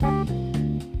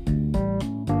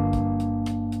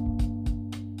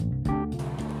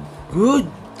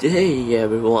Good day,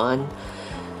 everyone.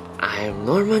 I'm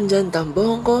Norman Jan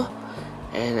Tambongko,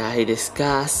 and I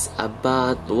discuss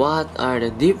about what are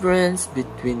the difference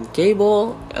between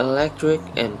cable, electric,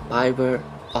 and fiber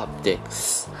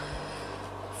optics.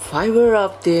 Fiber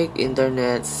optic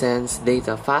internet sends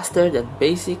data faster than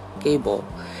basic cable.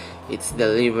 It's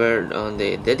delivered on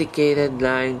the dedicated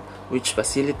line, which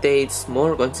facilitates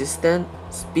more consistent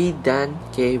speed than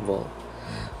cable.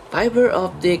 Fiber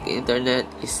optic internet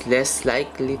is less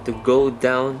likely to go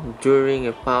down during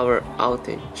a power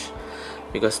outage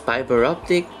because fiber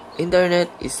optic internet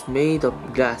is made of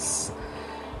glass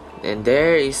and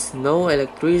there is no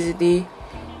electricity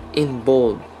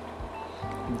involved.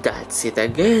 That's it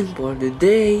again for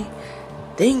today.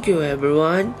 Thank you,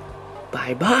 everyone.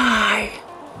 Bye bye.